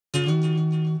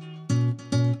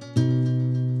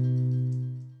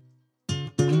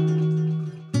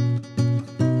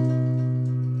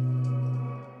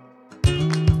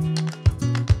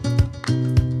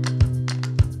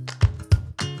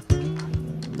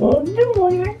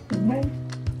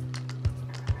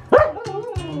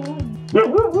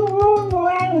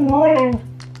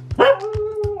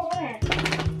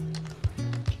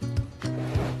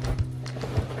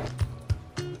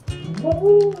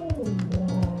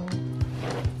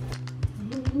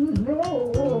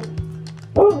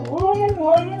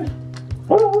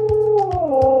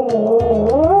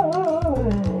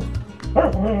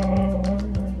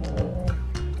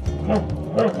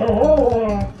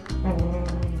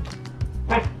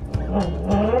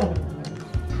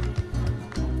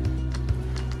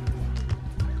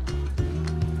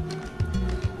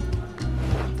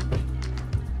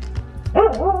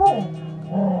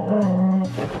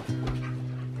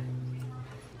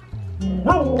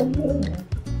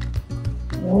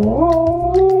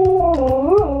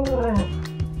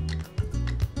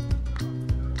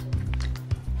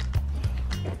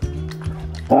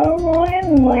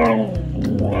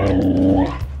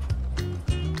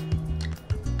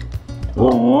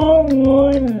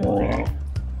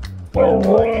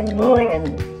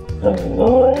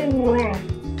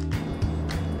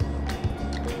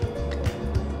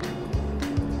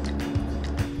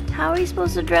How are we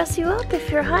supposed to dress you up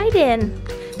if you're hiding?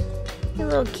 You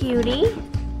little cutie.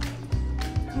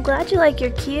 I'm glad you like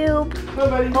your cube.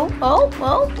 Oh, oh,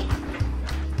 oh.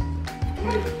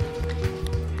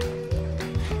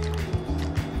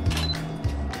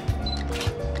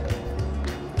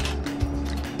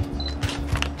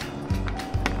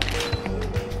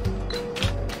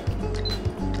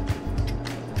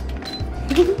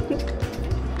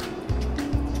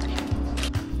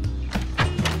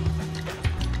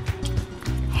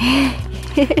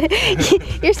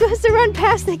 You're supposed to run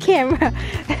past the camera.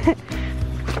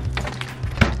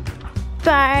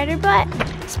 Spider butt,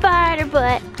 spider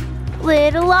butt.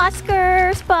 Little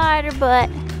Oscar, spider butt.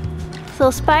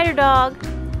 Little spider dog.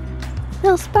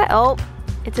 Little spider. Oh,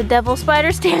 it's a devil spider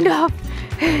standoff.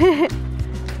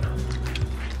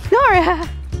 Nora!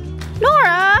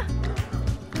 Nora!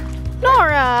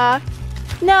 Nora!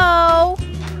 No!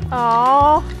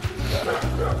 Oh.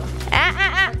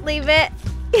 Leave it.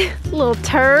 Little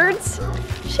turds.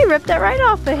 She ripped that right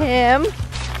off of him.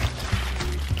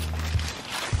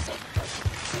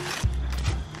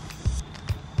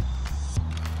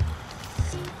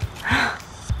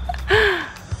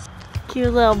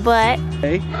 Cute little butt.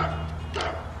 Hey.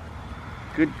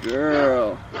 Good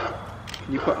girl.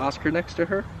 Can you put Oscar next to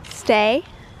her? Stay.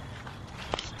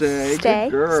 Stay. Stay.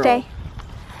 Good girl. Stay.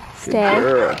 Good Stay.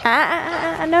 girl.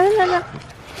 No, no, no.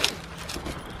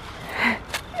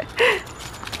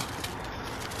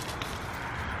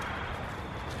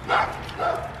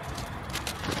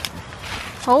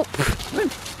 Oh.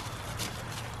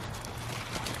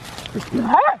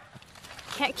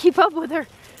 Can't keep up with her.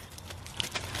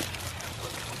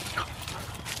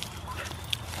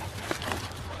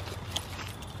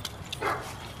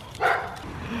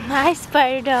 Hi,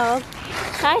 spider dog.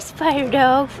 Hi, spider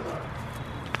dog.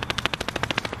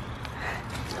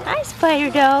 Hi, spider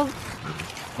dog.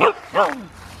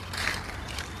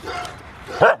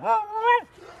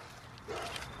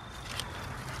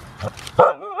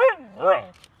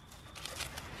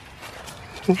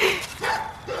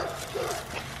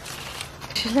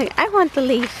 She's like, I want the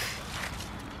leaf.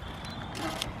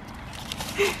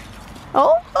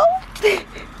 Oh, oh.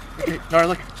 Okay, Nora,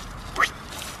 look.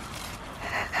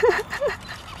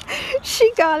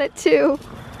 She got it too.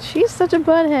 She's such a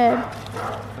butthead.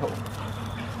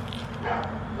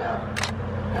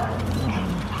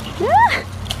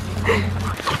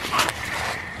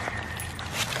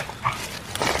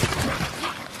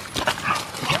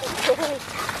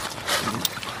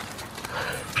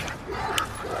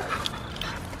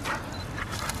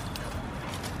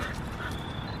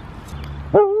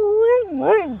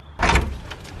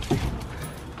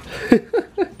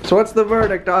 So what's the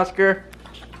verdict, Oscar?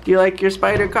 Do you like your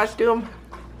spider costume?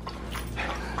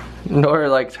 Nora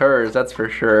likes hers, that's for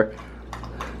sure.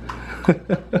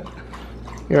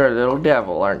 You're a little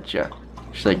devil, aren't you?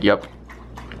 She's like, yep.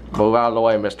 Move out of the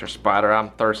way, Mr. Spider,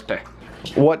 I'm thirsty.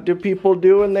 What do people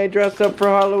do when they dress up for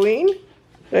Halloween?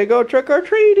 They go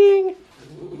trick-or-treating.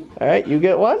 Alright, you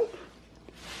get one.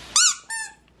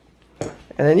 And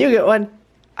then you get one.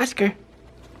 Oscar.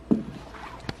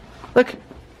 Look.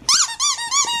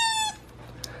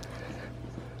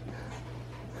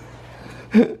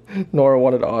 Nora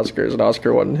wanted Oscar's and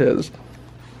Oscar wanted his.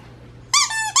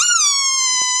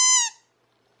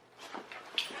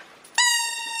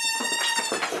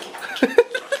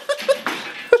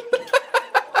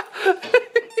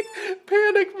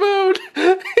 Panic mode.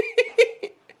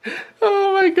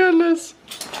 Oh my goodness.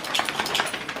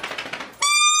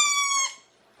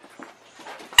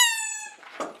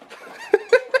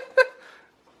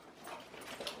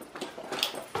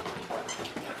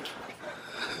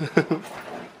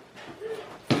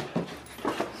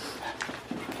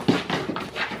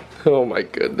 Oh my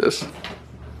goodness.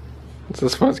 This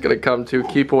is what it's gonna come to.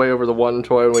 Keep away over the one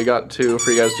toy when we got two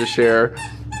for you guys to share.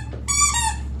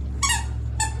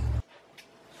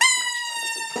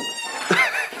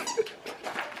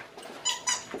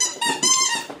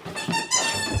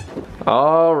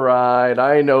 Alright,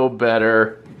 I know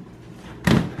better.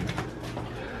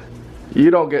 You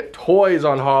don't get toys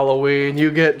on Halloween,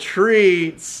 you get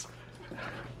treats.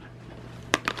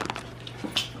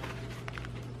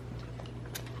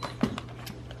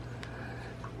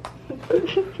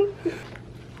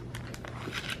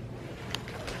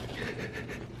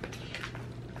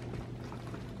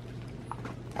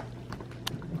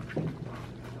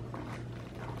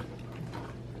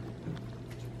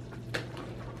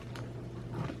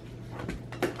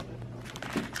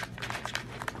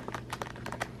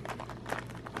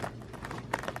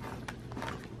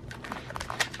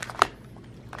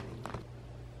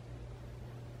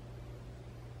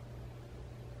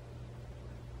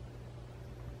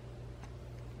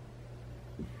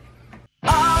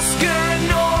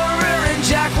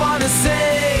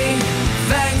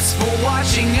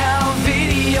 Watching our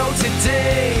video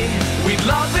today. We'd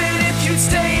love it.